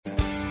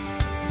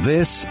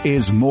This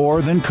is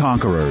More Than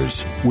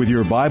Conquerors with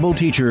your Bible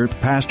teacher,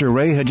 Pastor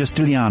Ray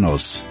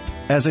Hagestilianos.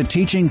 As a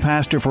teaching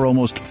pastor for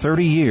almost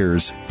 30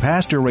 years,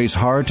 Pastor Ray's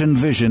heart and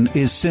vision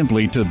is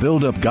simply to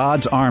build up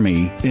God's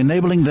army,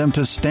 enabling them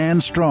to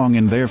stand strong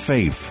in their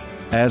faith.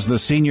 As the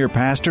senior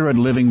pastor at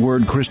Living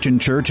Word Christian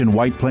Church in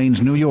White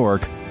Plains, New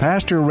York,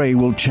 Pastor Ray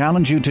will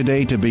challenge you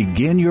today to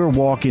begin your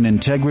walk in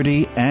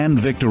integrity and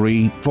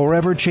victory,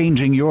 forever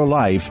changing your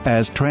life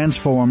as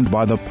transformed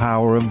by the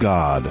power of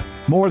God.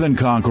 More Than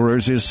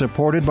Conquerors is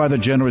supported by the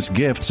generous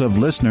gifts of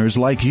listeners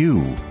like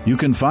you. You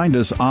can find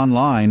us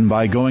online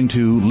by going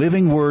to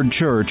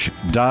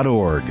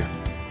livingwordchurch.org.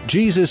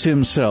 Jesus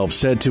himself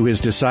said to his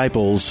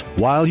disciples,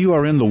 "While you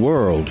are in the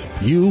world,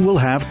 you will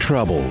have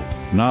trouble."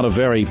 Not a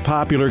very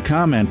popular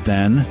comment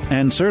then,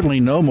 and certainly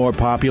no more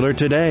popular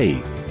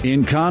today.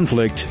 In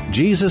conflict,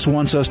 Jesus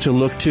wants us to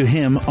look to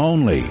him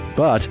only.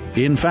 But,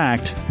 in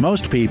fact,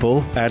 most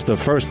people, at the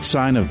first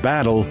sign of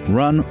battle,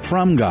 run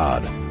from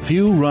God.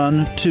 Few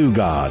run to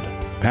God.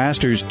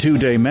 Pastor's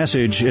two-day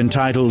message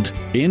entitled,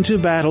 Into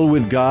Battle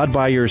with God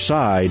by Your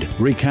Side,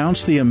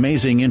 recounts the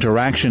amazing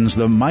interactions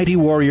the mighty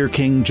warrior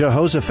king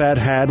Jehoshaphat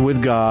had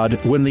with God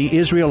when the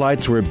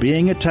Israelites were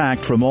being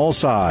attacked from all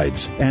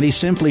sides, and he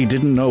simply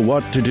didn't know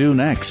what to do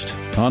next.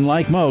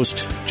 Unlike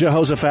most,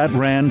 Jehoshaphat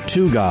ran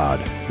to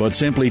God, but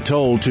simply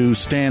told to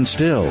stand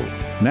still.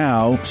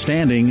 Now,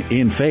 standing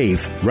in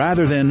faith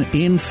rather than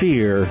in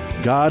fear,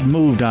 God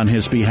moved on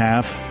his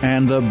behalf,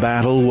 and the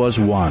battle was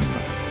won.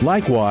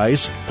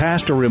 Likewise,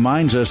 Pastor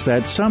reminds us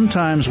that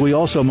sometimes we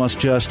also must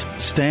just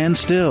stand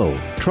still,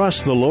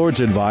 trust the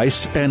Lord's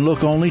advice, and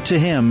look only to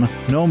him,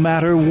 no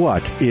matter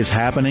what is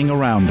happening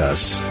around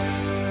us.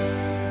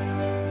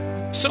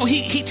 So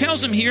he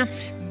tells him here,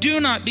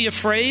 do not be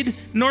afraid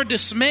nor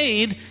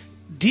dismayed.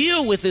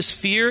 Deal with this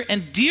fear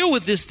and deal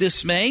with this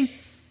dismay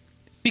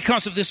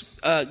because of this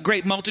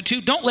great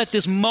multitude. Don't let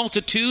this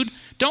multitude,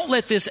 don't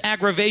let this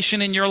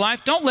aggravation in your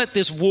life, don't let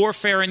this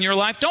warfare in your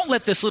life, don't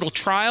let this little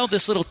trial,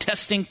 this little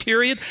testing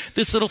period,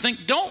 this little thing,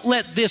 don't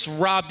let this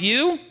rob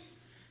you.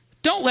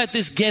 Don't let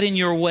this get in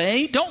your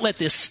way. Don't let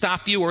this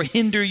stop you or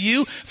hinder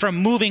you from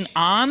moving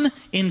on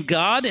in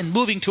God and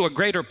moving to a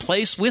greater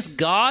place with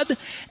God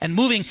and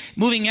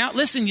moving out.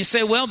 Listen, you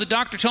say, well, the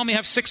doctor told me I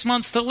have 6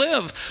 months to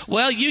live.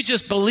 Well, you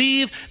just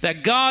believe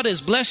that God has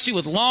blessed you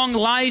with long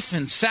life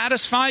and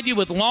satisfied you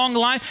with long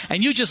life,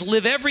 and you just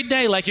live every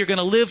day like you're going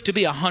to live to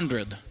be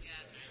 100.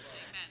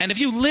 And if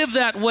you live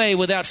that way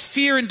without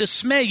fear and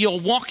dismay,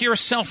 you'll walk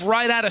yourself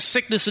right out of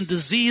sickness and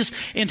disease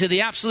into the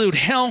absolute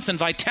health and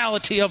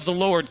vitality of the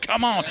Lord.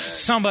 Come on,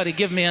 somebody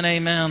give me an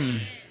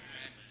amen.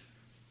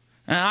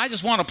 And I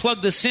just want to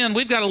plug this in.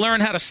 We've got to learn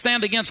how to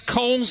stand against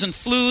colds and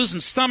flus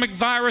and stomach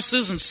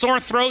viruses and sore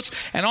throats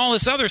and all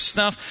this other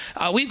stuff.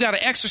 We've got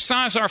to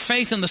exercise our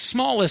faith in the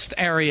smallest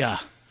area.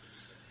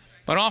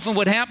 But often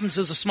what happens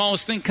is the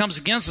smallest thing comes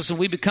against us and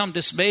we become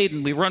dismayed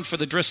and we run for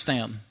the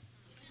Dristan.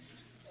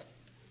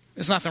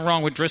 There's nothing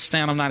wrong with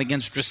Dristan. I'm not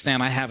against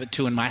Dristan. I have it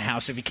too in my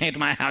house. If you came to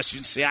my house,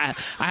 you'd see I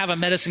have a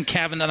medicine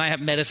cabinet and I have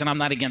medicine. I'm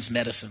not against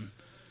medicine.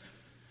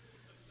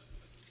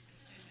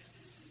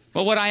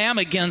 But what I am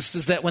against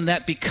is that when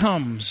that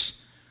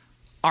becomes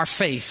our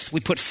faith, we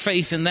put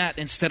faith in that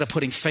instead of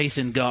putting faith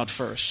in God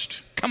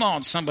first. Come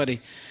on, somebody.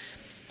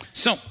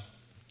 So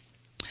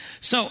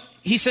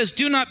he says,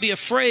 do not be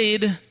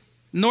afraid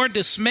nor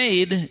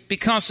dismayed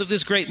because of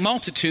this great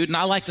multitude. And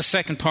I like the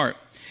second part.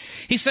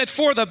 He said,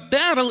 for the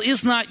battle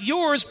is not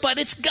yours, but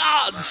it's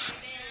God's.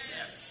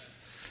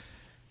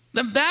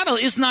 The battle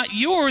is not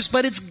yours,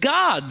 but it's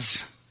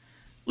God's.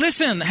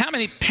 Listen, how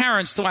many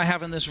parents do I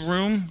have in this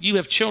room? You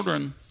have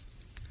children.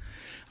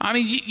 I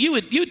mean,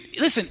 you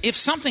listen, if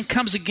something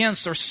comes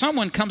against or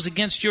someone comes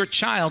against your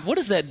child, what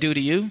does that do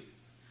to you?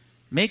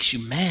 Makes you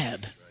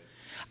mad.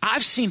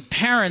 I've seen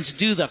parents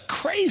do the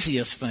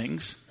craziest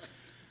things.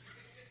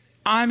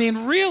 I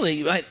mean,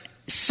 really,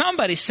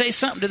 somebody say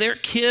something to their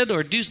kid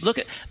or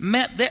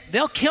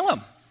they'll kill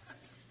them.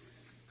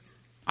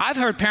 I've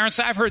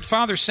heard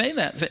fathers say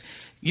that.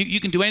 You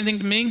can do anything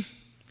to me,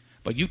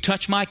 but you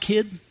touch my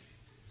kid,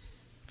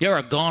 you're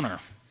a goner.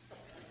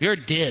 You're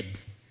dead.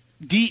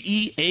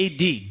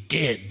 D-E-A-D,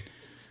 dead.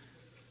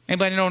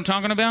 Anybody know what I'm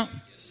talking about?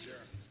 Yes, sir.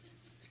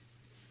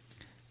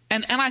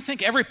 And I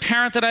think every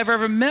parent that I've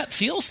ever met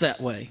feels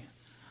that way.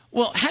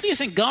 Well, how do you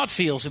think God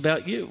feels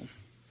about you?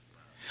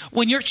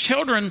 When your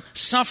children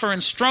suffer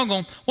and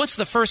struggle, what's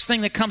the first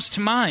thing that comes to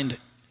mind?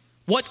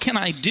 What can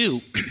I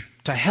do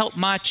to help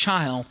my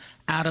child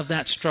out of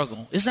that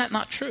struggle? Is that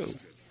not true?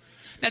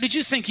 Now, did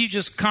you think you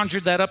just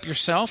conjured that up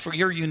yourself or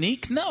you're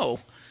unique? No.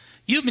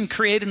 You've been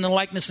created in the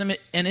likeness and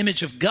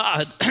image of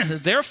God.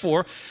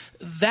 Therefore,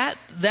 that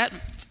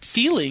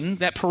feeling,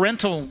 that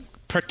parental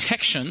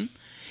protection,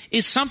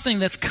 is something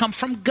that's come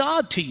from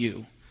God to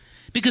you.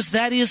 Because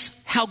that is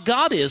how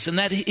God is and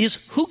that is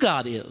who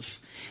God is.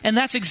 And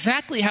that's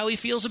exactly how he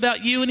feels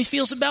about you and he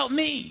feels about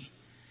me.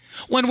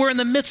 When we're in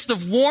the midst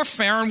of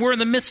warfare and we're in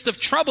the midst of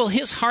trouble,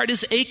 his heart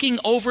is aching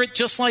over it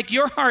just like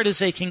your heart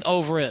is aching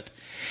over it.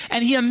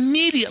 And he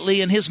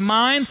immediately in his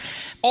mind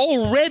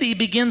already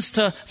begins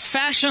to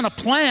fashion a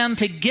plan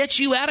to get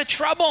you out of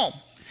trouble.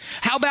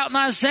 How about in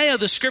Isaiah,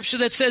 the scripture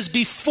that says,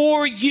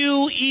 before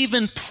you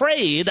even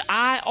prayed,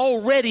 I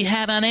already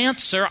had an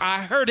answer.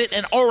 I heard it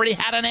and already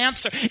had an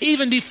answer.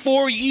 Even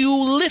before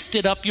you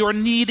lifted up your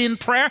need in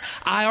prayer,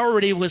 I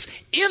already was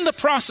in the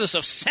process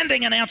of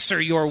sending an answer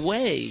your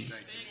way.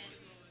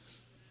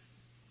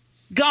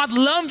 God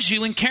loves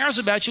you and cares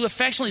about you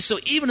affectionately. So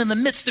even in the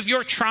midst of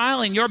your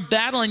trial and your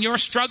battle and your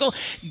struggle,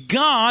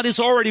 God is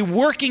already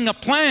working a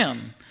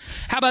plan.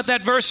 How about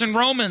that verse in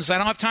Romans? I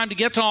don't have time to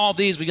get to all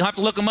these, but you'll have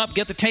to look them up,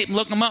 get the tape and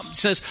look them up. It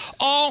says,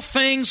 all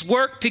things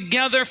work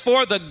together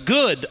for the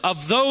good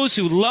of those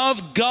who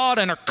love God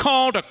and are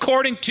called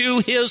according to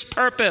his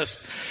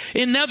purpose.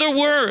 In other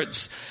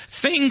words,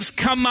 things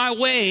come my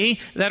way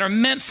that are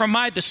meant for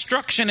my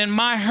destruction and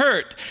my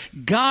hurt.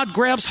 God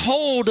grabs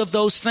hold of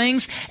those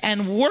things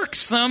and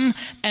works them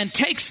and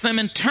takes them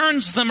and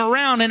turns them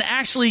around and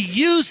actually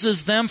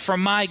uses them for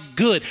my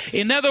good.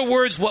 In other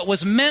words, what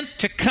was meant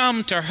to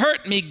come to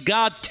hurt me,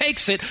 God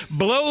takes it,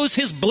 blows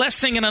his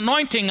blessing and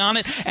anointing on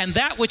it, and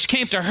that which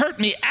came to hurt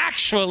me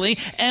actually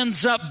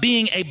ends up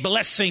being a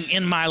blessing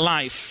in my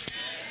life.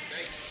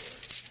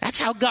 That's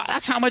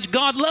how much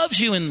God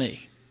loves you and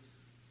me.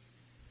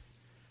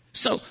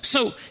 So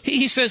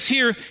he says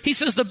here, he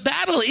says the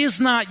battle is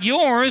not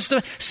yours.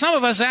 Some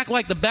of us act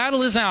like the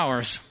battle is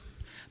ours.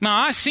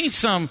 Now, I've seen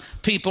some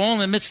people in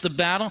the midst of the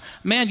battle.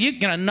 Man, you're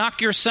going to knock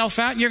yourself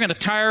out. You're going to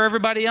tire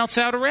everybody else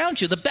out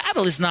around you. The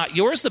battle is not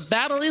yours. The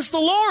battle is the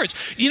Lord's.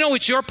 You know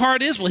what your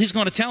part is? Well, he's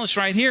going to tell us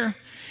right here.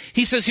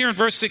 He says here in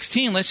verse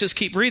 16, let's just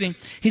keep reading.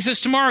 He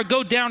says, tomorrow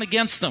go down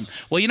against them.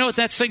 Well, you know what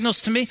that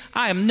signals to me?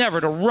 I am never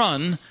to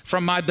run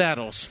from my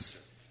battles.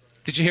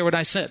 Did you hear what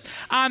I said?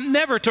 I'm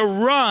never to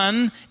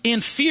run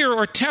in fear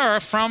or terror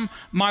from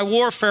my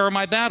warfare or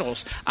my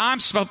battles. I'm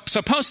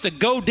supposed to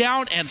go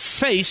down and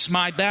face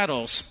my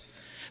battles,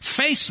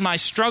 face my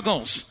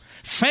struggles,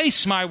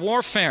 face my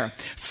warfare,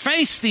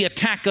 face the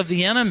attack of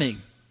the enemy.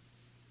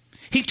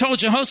 He told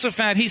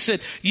Jehoshaphat, he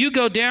said, you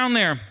go down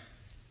there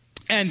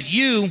and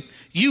you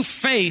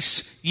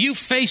face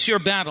your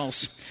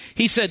battles.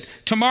 He said,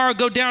 tomorrow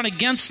go down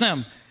against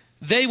them.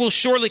 They will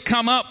surely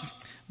come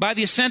up by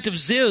the ascent of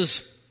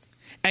Ziz,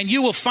 and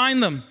you will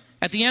find them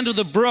at the end of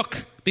the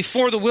brook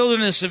before the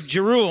wilderness of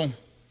Jeruel.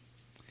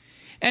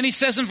 And he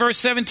says in verse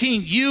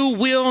 17, you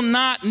will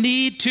not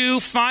need to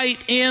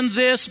fight in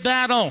this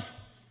battle.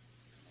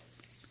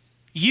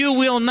 You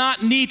will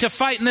not need to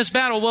fight in this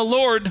battle. Well,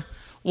 Lord,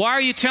 why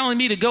are you telling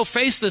me to go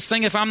face this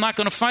thing if I'm not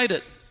going to fight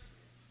it?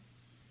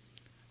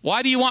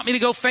 Why do you want me to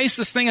go face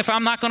this thing if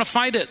I'm not going to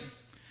fight it?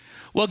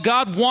 Well,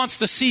 God wants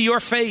to see your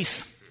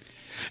faith.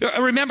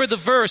 Remember the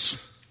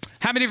verse.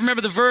 How many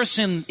remember the verse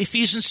in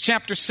Ephesians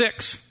chapter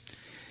 6?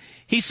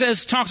 He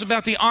says, talks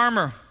about the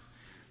armor,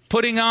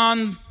 putting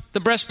on the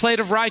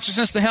breastplate of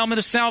righteousness, the helmet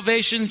of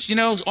salvation, you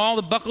know, all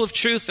the buckle of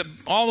truth,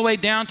 all the way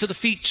down to the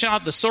feet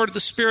shod, the sword of the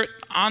Spirit,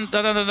 on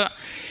da da da da.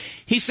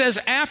 He says,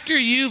 after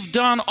you've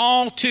done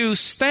all to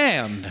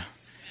stand,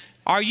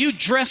 are you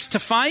dressed to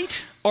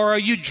fight or are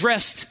you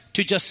dressed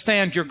to just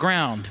stand your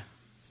ground?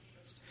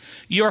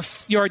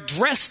 You're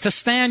dressed to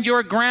stand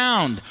your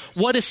ground.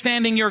 What is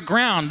standing your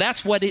ground?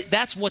 That's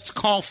what's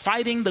called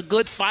fighting the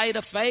good fight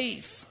of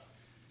faith.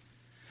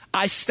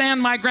 I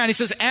stand my ground. He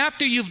says,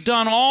 after you've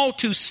done all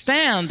to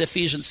stand,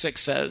 Ephesians 6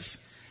 says,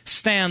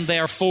 stand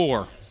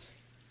therefore.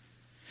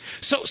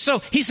 So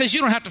he says,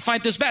 you don't have to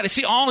fight this battle.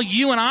 See, all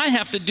you and I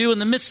have to do in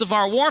the midst of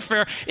our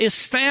warfare is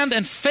stand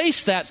and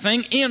face that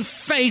thing in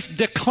faith,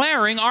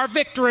 declaring our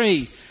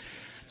victory.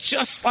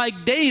 Just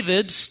like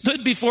David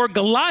stood before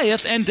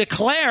Goliath and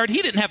declared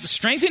he didn't have the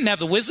strength, he didn't have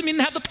the wisdom, he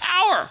didn't have the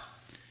power.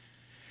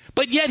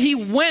 But yet he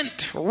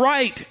went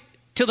right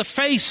to the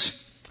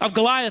face of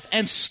Goliath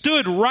and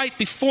stood right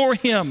before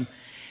him.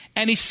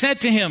 And he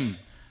said to him,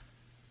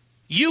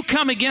 you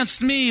come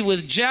against me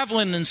with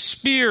javelin and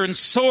spear and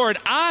sword.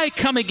 I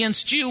come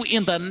against you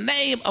in the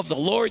name of the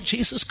Lord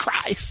Jesus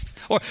Christ.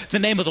 Or the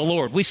name of the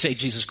Lord. We say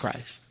Jesus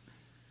Christ.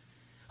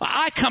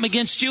 I come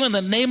against you in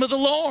the name of the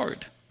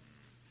Lord.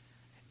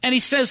 And he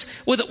says,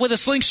 with a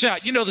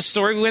slingshot, you know the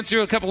story we went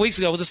through a couple weeks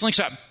ago, with a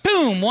slingshot,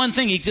 boom, one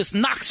thing, he just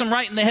knocks him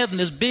right in the head, and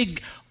this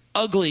big,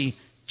 ugly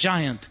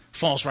giant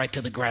falls right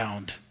to the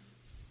ground.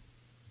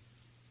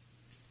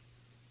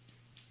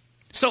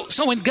 So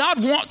when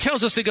God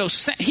tells us to go,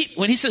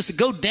 when he says to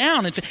go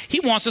down, he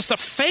wants us to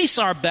face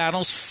our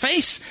battles,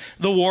 face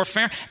the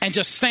warfare, and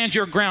just stand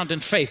your ground in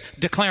faith,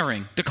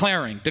 declaring.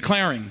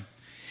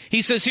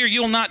 He says here,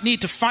 you'll not need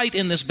to fight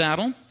in this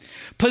battle.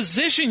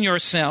 Position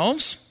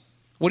yourselves.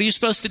 What are you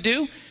supposed to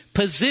do?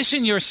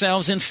 Position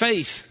yourselves in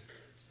faith.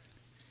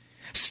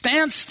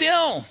 Stand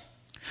still.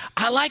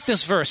 I like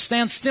this verse,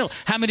 stand still.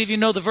 How many of you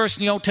know the verse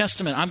in the Old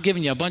Testament? I'm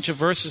giving you a bunch of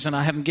verses and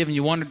I haven't given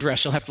you one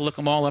address. You'll have to look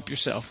them all up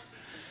yourself.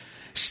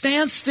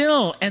 Stand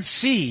still and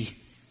see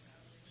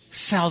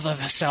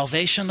the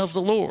salvation of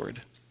the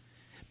Lord.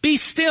 Be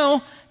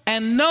still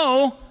and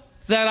know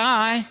that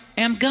I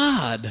am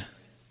God.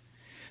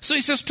 So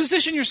he says,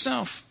 position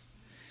yourself.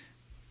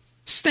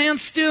 Stand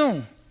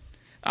still.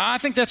 I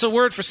think that's a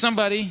word for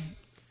somebody.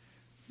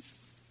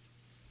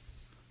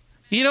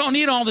 You don't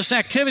need all this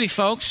activity,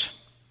 folks.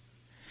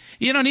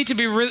 You don't need to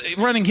be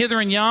running hither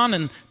and yon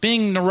and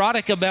being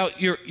neurotic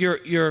about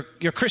your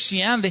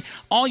Christianity.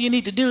 All you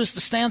need to do is to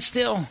stand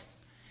still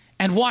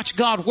and watch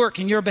God work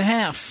in your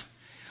behalf.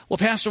 Well,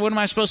 Pastor, what am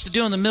I supposed to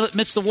do in the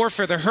midst of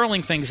warfare? They're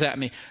hurling things at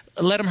me.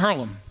 Let them hurl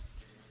them.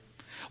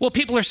 Well,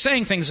 people are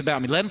saying things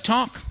about me. Let them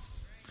talk.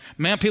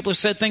 Man, people have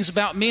said things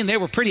about me and they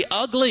were pretty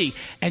ugly.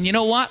 And you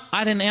know what?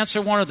 I didn't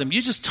answer one of them.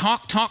 You just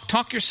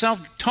talk yourself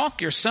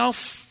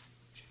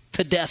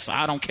to death.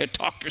 I don't care.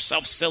 Talk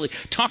yourself silly.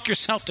 Talk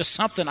yourself to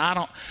something.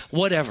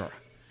 Whatever.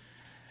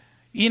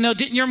 You know,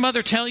 didn't your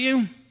mother tell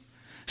you?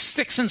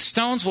 Sticks and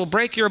stones will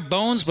break your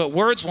bones, but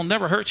words will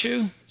never hurt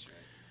you.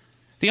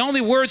 The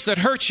only words that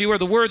hurt you are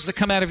the words that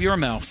come out of your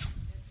mouth.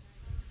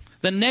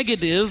 The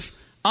negative,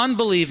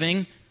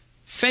 unbelieving,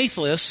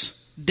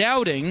 faithless,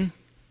 doubting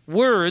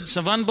words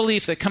of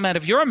unbelief that come out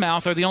of your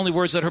mouth are the only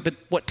words that hurt. But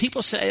what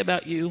people say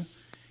about you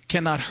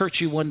cannot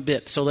hurt you one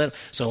bit. So let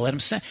them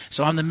say.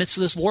 So I'm in the midst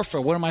of this warfare.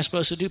 What am I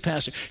supposed to do,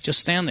 Pastor? Just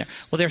stand there.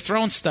 Well, they're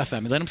throwing stuff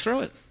at me. Let them throw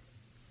it.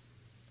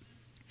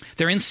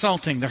 They're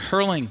insulting. They're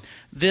hurling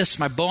this,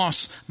 my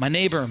boss, my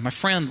neighbor, my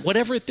friend,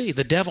 whatever it be,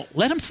 the devil.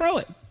 Let them throw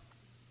it.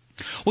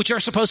 What you're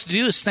supposed to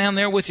do is stand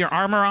there with your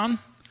armor on.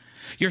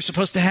 You're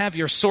supposed to have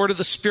your sword of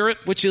the Spirit,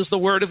 which is the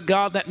Word of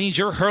God. That means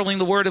you're hurling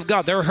the Word of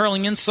God. They're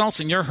hurling insults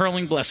and you're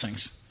hurling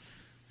blessings.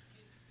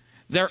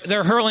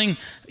 They're hurling,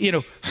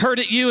 hurt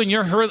at you and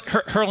you're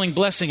hurling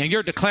blessing, and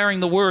you're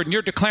declaring the Word and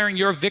you're declaring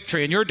your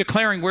victory and you're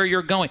declaring where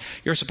you're going.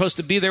 You're supposed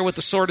to be there with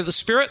the sword of the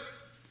Spirit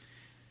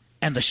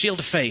and the shield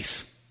of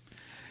faith.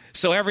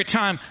 So every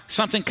time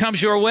something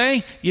comes your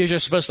way, you're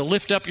just supposed to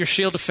lift up your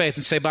shield of faith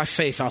and say, by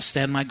faith, I'll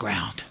stand my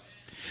ground.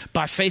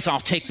 By faith, I'll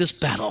take this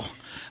battle.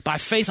 By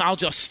faith, I'll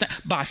just stand.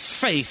 By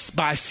faith,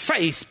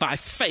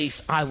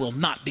 I will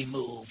not be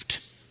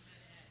moved.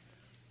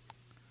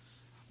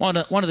 One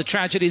of the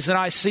tragedies that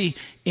I see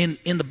in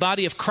the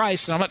body of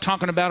Christ, and I'm not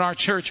talking about our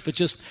church, but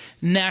just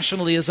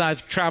nationally as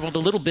I've traveled a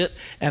little bit,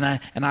 and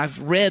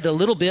I've read a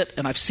little bit,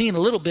 and I've seen a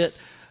little bit,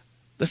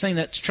 the thing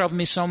that's troubled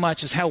me so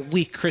much is how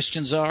weak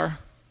Christians are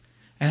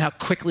and how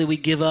quickly we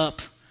give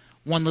up.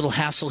 One little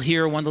hassle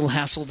here, one little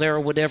hassle there, or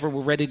whatever,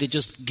 we're ready to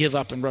just give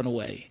up and run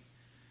away.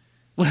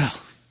 Well,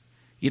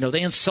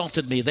 they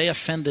insulted me, they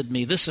offended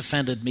me, this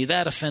offended me,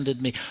 that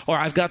offended me, or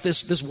I've got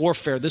this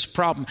warfare, this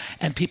problem,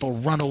 and people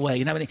run away.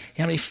 You know how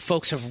many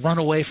folks have run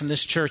away from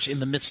this church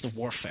in the midst of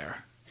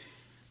warfare?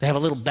 They have a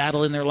little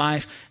battle in their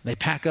life, and they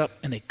pack up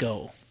and they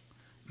go.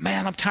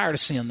 Man, I'm tired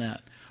of seeing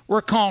that.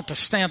 We're called to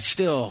stand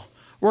still.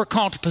 We're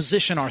called to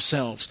position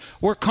ourselves.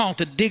 We're called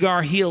to dig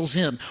our heels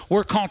in.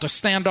 We're called to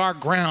stand our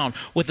ground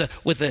with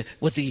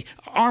the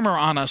armor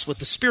on us, with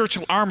the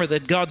spiritual armor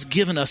that God's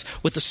given us,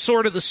 with the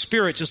sword of the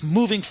Spirit just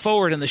moving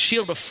forward and the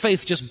shield of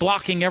faith just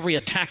blocking every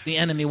attack the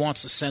enemy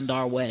wants to send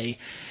our way.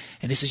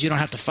 And he says, you don't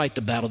have to fight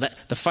the battle.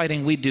 The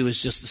fighting we do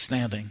is just the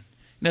standing.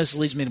 This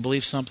leads me to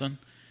believe something.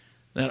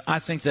 That I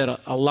think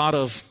that a lot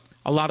of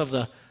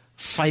the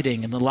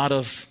fighting and a lot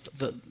of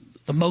the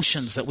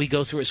motions that we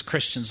go through as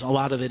Christians, a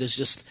lot of it is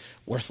just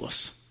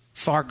worthless.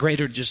 Far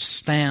greater to just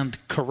stand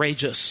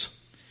courageous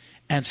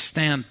and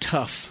stand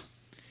tough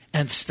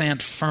and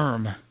stand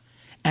firm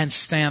and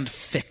stand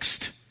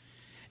fixed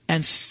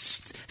and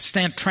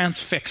stand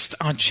transfixed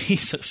on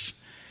Jesus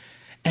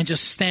and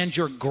just stand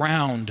your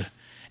ground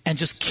and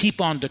just keep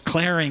on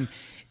declaring.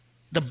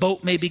 The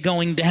boat may be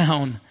going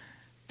down,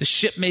 the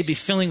ship may be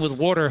filling with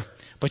water,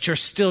 but you're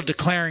still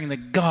declaring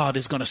that God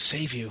is going to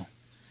save you.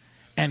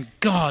 And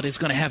God is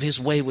going to have his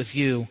way with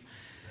you.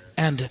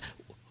 And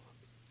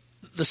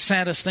the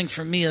saddest thing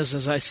for me is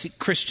as I see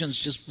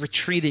Christians just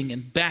retreating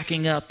and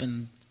backing up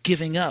and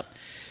giving up.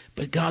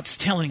 But God's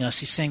telling us,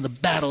 he's saying the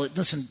battle,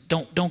 listen,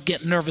 don't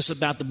get nervous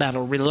about the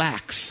battle.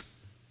 Relax.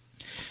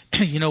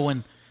 If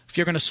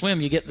you're going to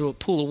swim, you get into a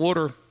pool of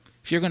water.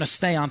 If you're going to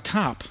stay on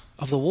top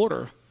of the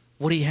water,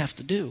 what do you have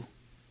to do?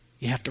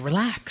 You have to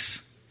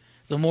relax.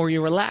 The more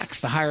you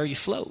relax, the higher you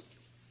float.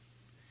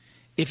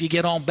 If you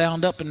get all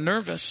bound up and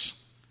nervous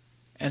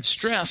and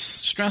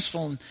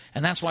stressful,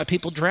 and that's why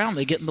people drown.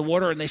 They get in the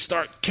water and they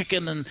start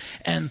kicking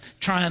and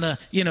trying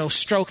to,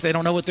 stroke. They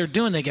don't know what they're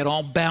doing. They get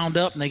all bound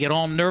up and they get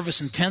all nervous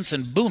and tense,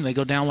 and boom, they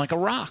go down like a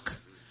rock.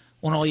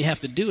 When all you have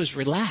to do is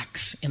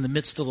relax in the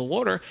midst of the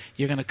water,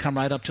 you're going to come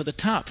right up to the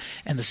top.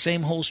 And the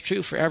same holds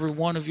true for every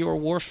one of your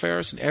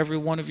warfares and every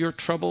one of your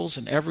troubles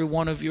and every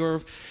one of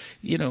your,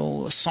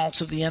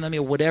 assaults of the enemy,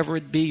 or whatever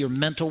it be, your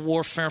mental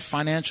warfare,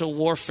 financial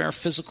warfare,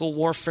 physical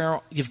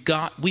warfare. I'm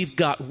going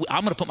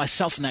to put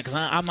myself in that because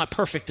I'm not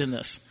perfect in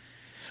this.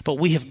 But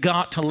we have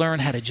got to learn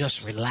how to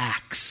just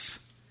relax,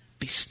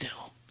 be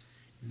still,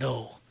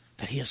 know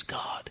that he is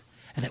God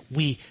and that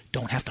we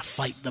don't have to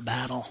fight the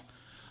battle.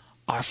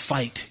 Our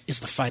fight is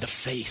the fight of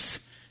faith,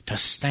 to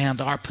stand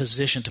our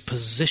position, to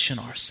position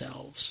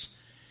ourselves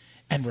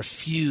and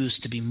refuse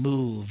to be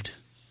moved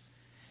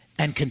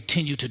and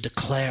continue to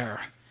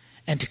declare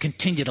and to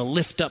continue to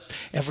lift up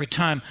every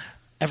time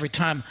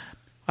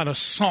an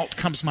assault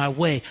comes my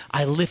way,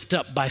 I lift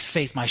up by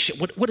faith my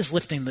shield. What is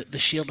lifting the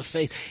shield of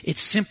faith?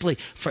 It's simply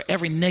for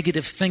every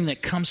negative thing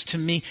that comes to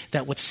me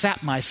that would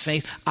sap my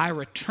faith, I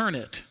return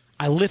it.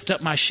 I lift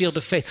up my shield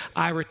of faith.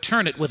 I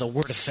return it with a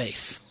word of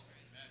faith.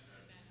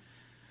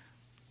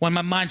 When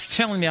my mind's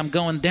telling me I'm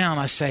going down,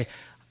 I say,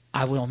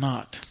 I will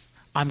not.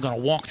 I'm going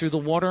to walk through the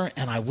water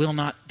and I will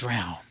not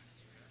drown.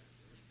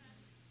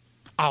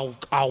 I'll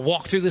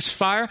walk through this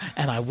fire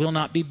and I will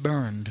not be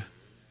burned.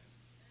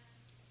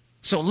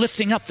 So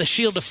lifting up the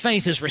shield of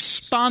faith is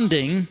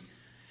responding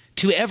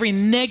to every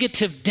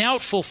negative,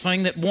 doubtful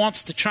thing that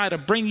wants to try to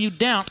bring you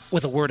down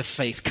with a word of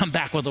faith. Come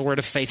back with a word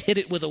of faith. Hit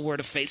it with a word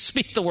of faith.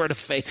 Speak the word of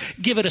faith.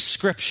 Give it a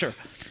scripture.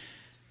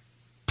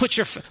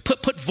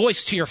 Put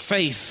voice to your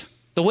faith.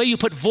 The way you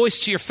put voice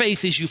to your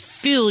faith is you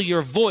fill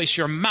your voice,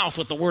 your mouth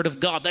with the word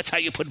of God. That's how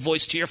you put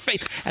voice to your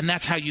faith, and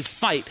that's how you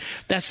fight.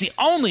 That's the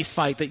only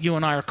fight that you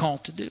and I are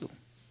called to do.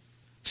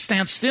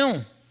 Stand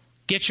still.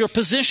 Get your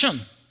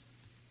position.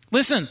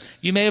 Listen,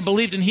 you may have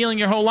believed in healing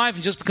your whole life,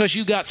 and just because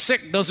you got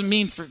sick doesn't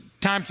mean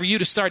time for you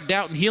to start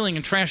doubting healing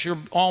and trash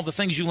all the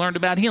things you learned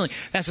about healing.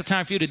 That's the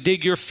time for you to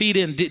dig your feet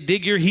in,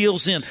 dig your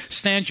heels in,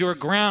 stand your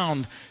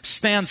ground,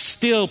 stand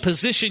still,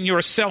 position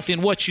yourself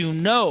in what you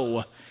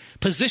know.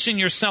 Position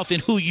yourself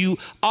in who you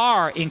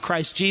are in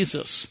Christ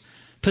Jesus.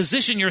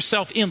 Position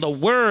yourself in the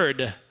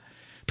Word.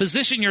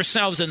 Position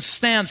yourselves and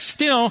stand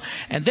still.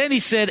 And then he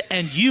said,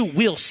 and you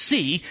will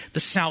see the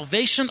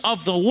salvation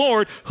of the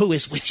Lord who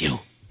is with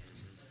you.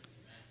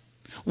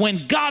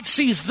 When God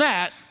sees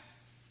that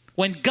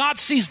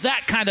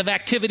kind of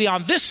activity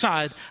on this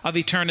side of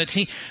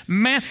eternity,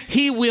 man,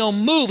 he will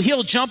move.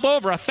 He'll jump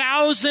over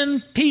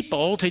 1,000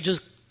 people to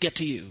just get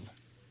to you.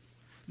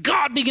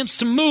 God begins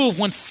to move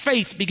when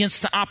faith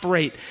begins to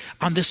operate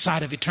on this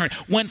side of eternity.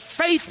 When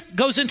faith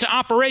goes into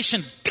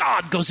operation,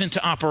 God goes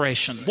into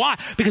operation. Why?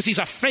 Because he's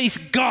a faith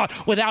God.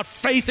 Without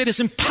faith, it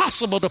is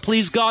impossible to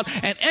please God.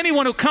 And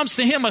anyone who comes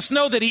to him must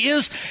know that he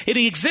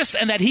exists,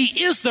 and that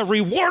he is the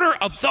rewarder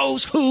of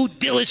those who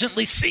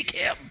diligently seek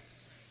him.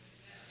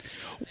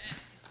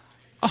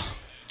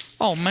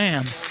 Oh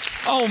man.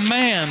 Oh,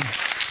 man.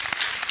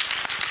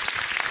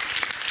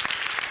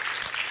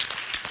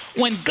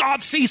 When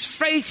God sees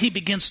faith, he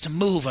begins to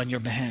move on your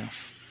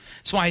behalf.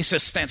 That's why he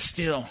says, stand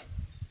still.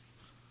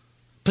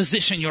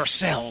 Position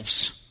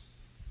yourselves.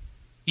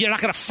 You're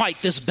not going to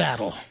fight this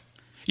battle.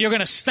 You're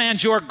going to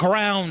stand your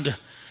ground.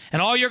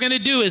 And all you're going to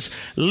do is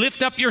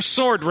lift up your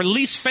sword,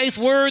 release faith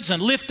words,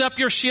 and lift up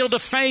your shield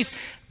of faith.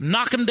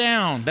 Knock them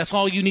down. That's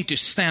all you need to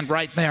stand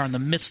right there in the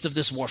midst of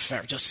this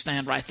warfare. Just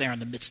stand right there in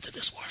the midst of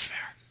this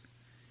warfare.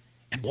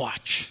 And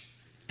watch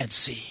and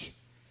see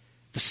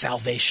the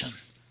salvation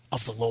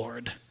of the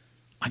Lord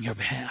on your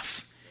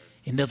behalf.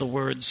 In other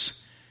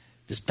words,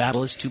 this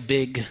battle is too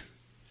big.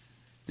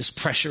 This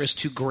pressure is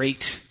too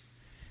great.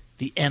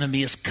 The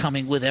enemy is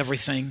coming with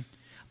everything.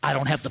 I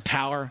don't have the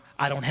power.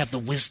 I don't have the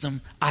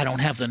wisdom. I don't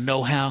have the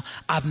know-how.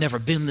 I've never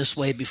been this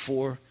way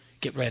before.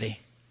 Get ready.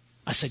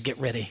 I said, get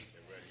ready.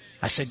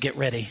 I said, get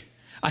ready.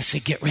 I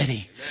said, get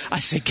ready. I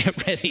said,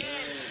 get ready.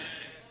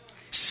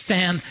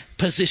 Stand,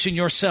 position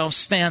yourself,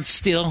 stand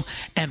still,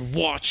 and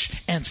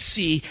watch and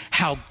see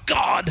how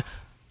God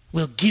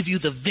will give you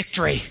the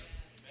victory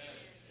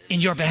in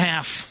your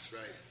behalf.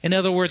 In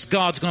other words,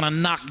 God's going to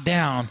knock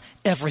down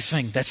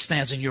everything that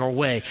stands in your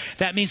way.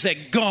 That means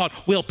that God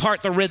will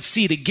part the Red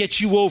Sea to get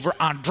you over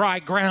on dry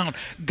ground.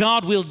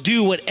 God will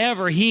do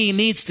whatever he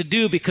needs to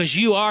do because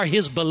you are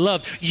his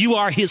beloved. You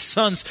are his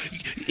sons,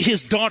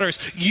 his daughters.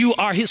 You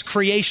are his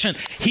creation.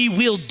 He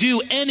will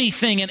do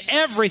anything and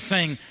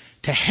everything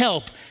to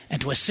help and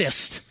to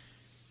assist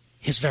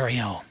his very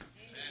own.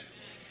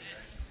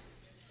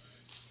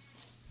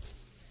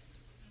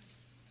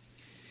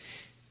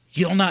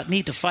 You'll not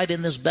need to fight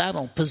in this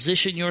battle.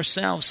 Position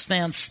yourselves,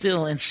 stand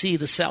still, and see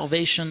the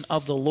salvation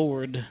of the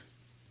Lord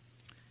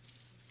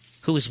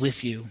who is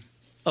with you.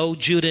 O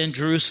Judah and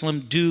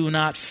Jerusalem, do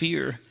not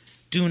fear.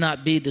 Do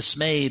not be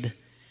dismayed.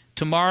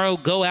 Tomorrow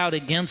go out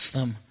against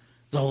them.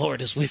 The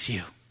Lord is with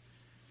you.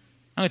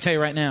 I'm going to tell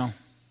you right now,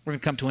 we're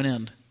going to come to an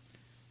end.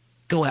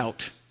 Go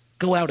out.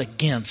 Go out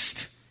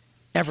against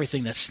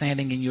everything that's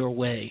standing in your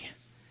way.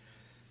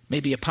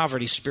 Maybe a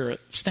poverty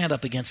spirit. Stand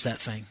up against that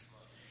thing.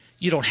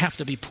 You don't have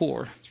to be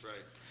poor. That's right.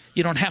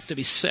 You don't have to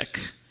be sick.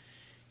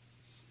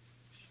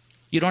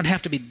 You don't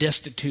have to be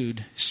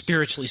destitute,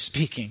 spiritually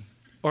speaking,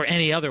 or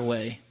any other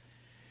way.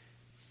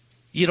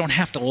 You don't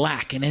have to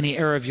lack in any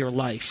area of your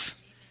life.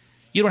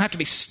 You don't have to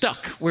be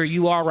stuck where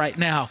you are right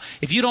now.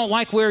 If you don't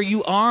like where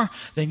you are,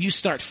 then you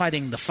start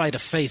fighting the fight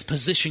of faith.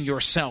 Position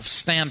yourself.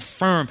 Stand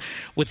firm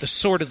with the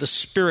sword of the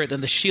Spirit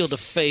and the shield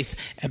of faith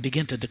and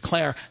begin to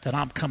declare that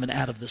I'm coming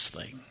out of this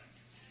thing.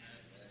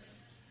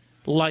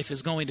 Life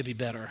is going to be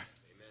better.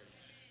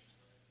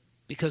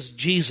 Because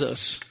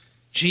Jesus,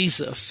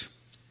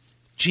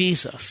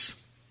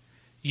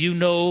 you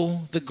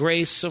know the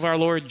grace of our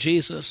Lord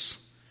Jesus.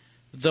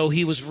 Though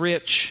he was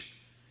rich,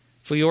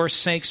 for your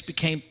sakes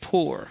became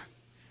poor,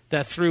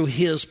 that through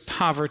his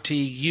poverty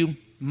you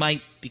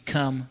might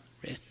become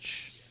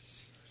rich.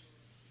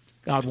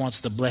 God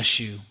wants to bless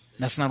you.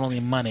 That's not only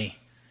money.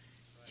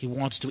 He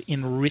wants to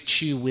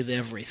enrich you with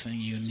everything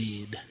you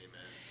need.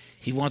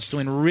 He wants to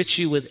enrich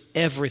you with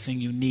everything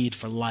you need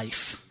for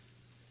life.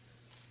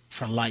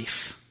 For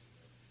life.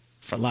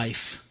 For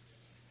life.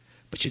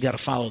 But you got to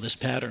follow this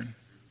pattern.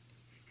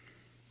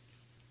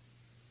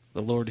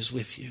 The Lord is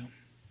with you.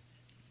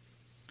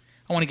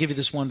 I want to give you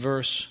this one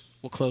verse.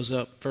 We'll close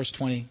up. Verse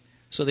 20.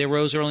 So they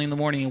arose early in the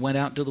morning and went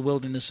out into the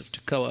wilderness of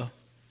Tekoa.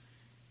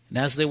 And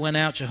as they went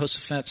out,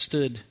 Jehoshaphat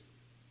stood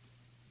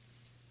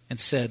and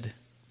said,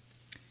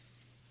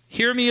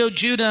 "Hear me, O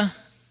Judah,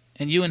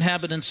 and you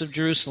inhabitants of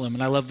Jerusalem."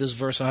 And I love this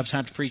verse. I don't have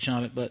time to preach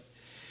on it, but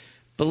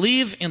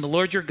believe in the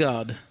Lord your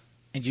God,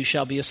 and you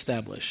shall be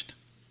established.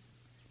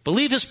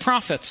 Believe his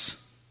prophets,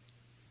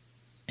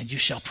 and you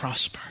shall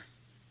prosper.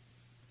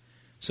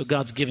 So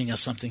God's giving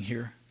us something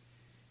here.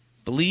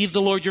 Believe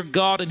the Lord your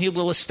God, and he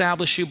will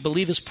establish you.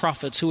 Believe his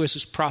prophets. Who is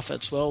his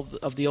prophets? Well,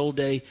 of the old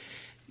day,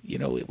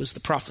 it was the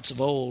prophets of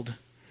old.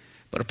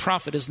 But a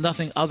prophet is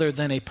nothing other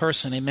than a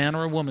person, a man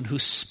or a woman who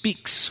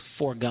speaks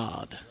for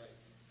God.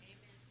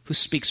 Who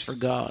speaks for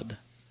God.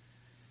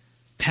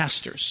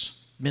 Pastors,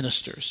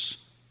 ministers,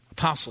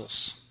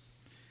 apostles,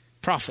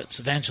 prophets,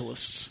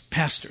 evangelists,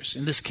 pastors.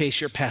 In this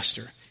case, your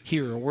pastor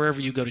here or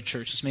wherever you go to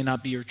church. This may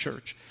not be your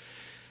church.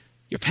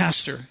 Your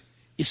pastor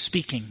is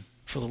speaking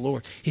for the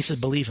Lord. He said,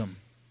 believe him.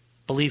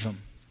 Believe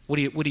him. What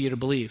are you to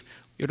believe?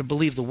 You're to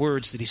believe the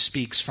words that he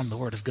speaks from the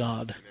Word of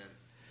God. Amen.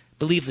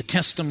 Believe the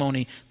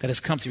testimony that has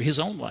come through his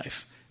own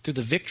life, through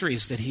the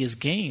victories that he has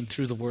gained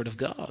through the Word of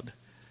God.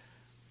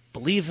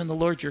 Believe in the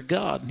Lord your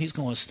God, and he's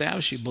going to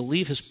establish you.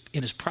 Believe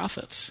in his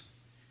prophets.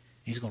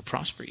 He's going to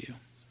prosper you.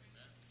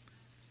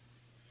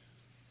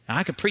 Now,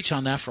 I could preach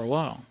on that for a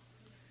while,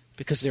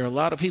 because there are a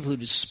lot of people who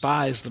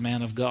despise the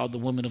man of God, the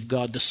woman of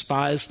God,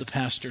 despise the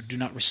pastor, do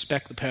not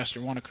respect the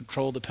pastor, want to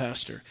control the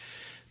pastor,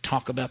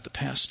 talk about the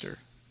pastor,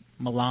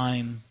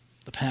 malign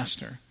the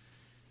pastor,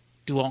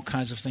 do all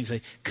kinds of things.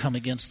 They come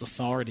against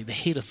authority. They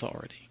hate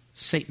authority.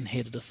 Satan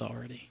hated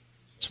authority.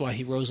 That's why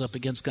he rose up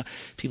against God.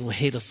 People who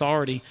hate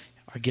authority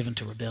are given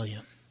to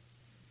rebellion.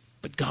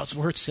 But God's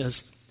word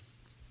says,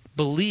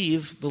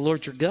 believe the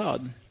Lord your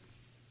God,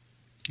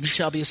 you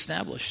shall be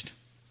established.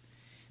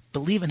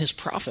 Believe in his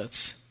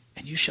prophets,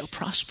 and you shall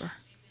prosper.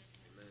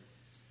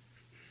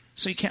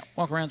 So you can't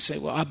walk around and say,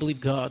 well, I believe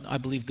God, I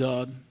believe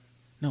God.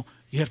 No,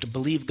 you have to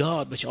believe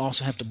God, but you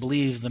also have to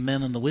believe the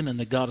men and the women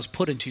that God has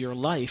put into your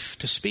life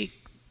to speak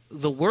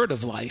the word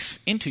of life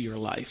into your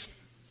life.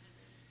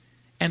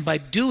 And by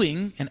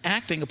doing and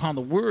acting upon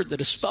the word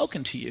that is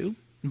spoken to you,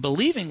 and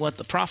believing what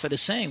the prophet is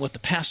saying, what the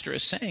pastor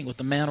is saying, what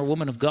the man or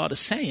woman of God is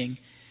saying,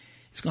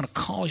 it's going to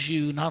cause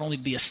you not only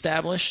to be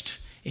established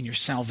in your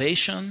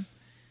salvation,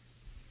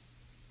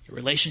 your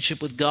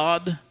relationship with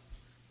God,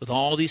 with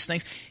all these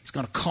things, it's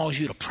going to cause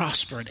you to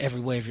prosper in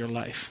every way of your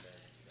life.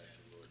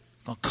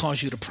 It's going to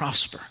cause you to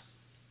prosper.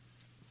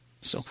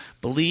 So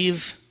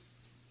believe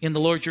in the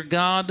Lord your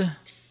God.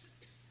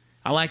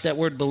 I like that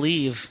word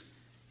believe.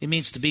 It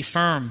means to be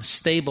firm,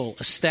 stable,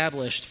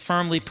 established,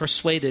 firmly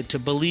persuaded, to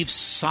believe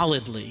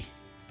solidly.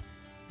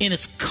 In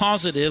its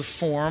causative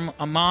form,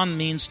 aman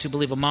means to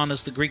believe. Aman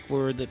is the Greek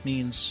word that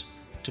means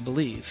to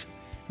believe.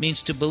 It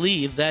means to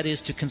believe, that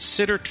is to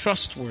consider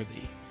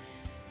trustworthy.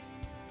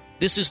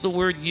 This is the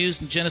word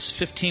used in Genesis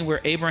 15 where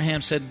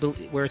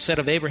it said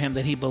of Abraham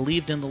that he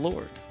believed in the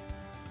Lord.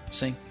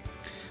 See?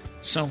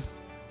 So,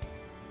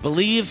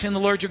 believe in the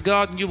Lord your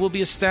God and you will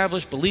be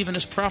established. Believe in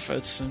his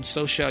prophets and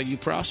so shall you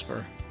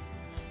prosper.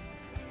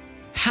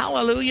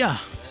 Hallelujah.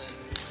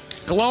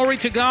 Glory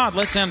to God.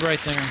 Let's end right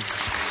there.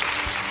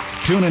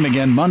 Tune in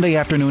again Monday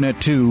afternoon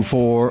at 2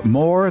 for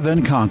More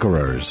Than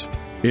Conquerors.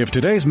 If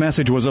today's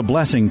message was a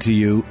blessing to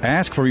you,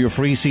 ask for your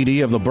free CD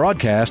of the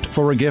broadcast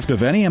for a gift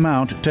of any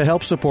amount to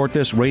help support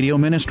this radio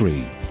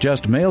ministry.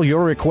 Just mail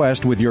your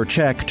request with your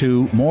check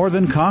to More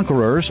Than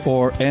Conquerors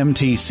or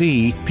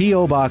MTC,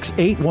 P.O. Box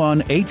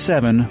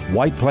 8187,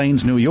 White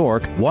Plains, New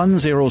York,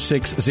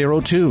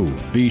 10602.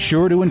 Be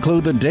sure to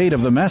include the date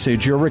of the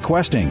message you're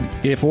requesting.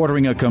 If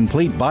ordering a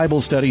complete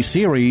Bible study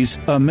series,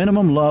 a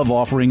minimum love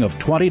offering of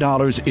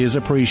 $20 is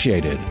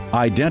appreciated.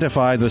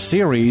 Identify the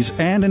series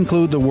and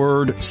include the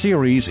word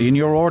series in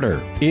your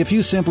order. If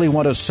you simply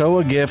want to sow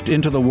a gift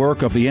into the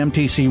work of the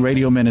MTC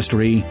Radio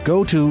Ministry,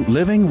 go to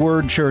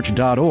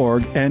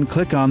livingwordchurch.org and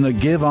click on the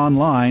Give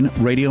Online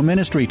Radio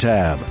Ministry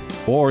tab.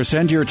 Or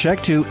send your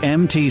check to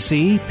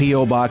MTC,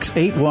 P.O. Box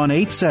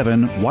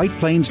 8187, White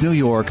Plains, New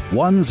York,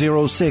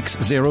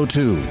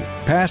 10602.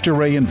 Pastor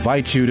Ray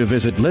invites you to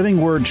visit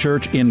Living Word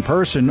Church in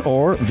person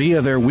or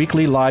via their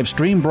weekly live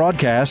stream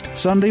broadcast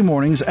Sunday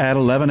mornings at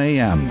 11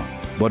 a.m.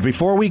 But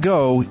before we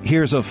go,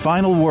 here's a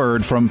final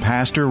word from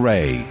Pastor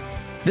Ray.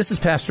 This is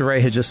Pastor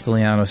Ray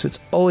Hagistilianos. It's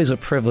always a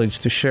privilege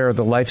to share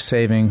the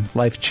life-saving,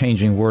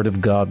 life-changing Word of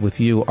God with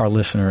you, our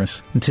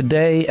listeners. And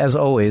today, as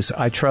always,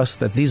 I trust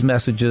that these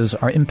messages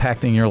are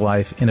impacting your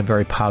life in a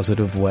very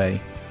positive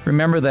way.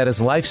 Remember that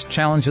as life's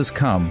challenges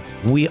come,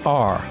 we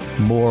are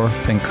more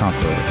than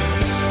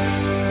conquerors.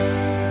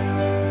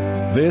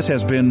 This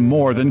has been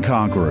More Than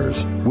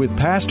Conquerors with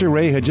Pastor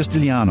Ray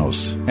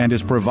Hagestilianos and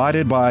is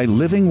provided by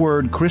Living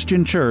Word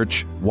Christian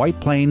Church, White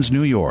Plains,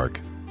 New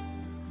York.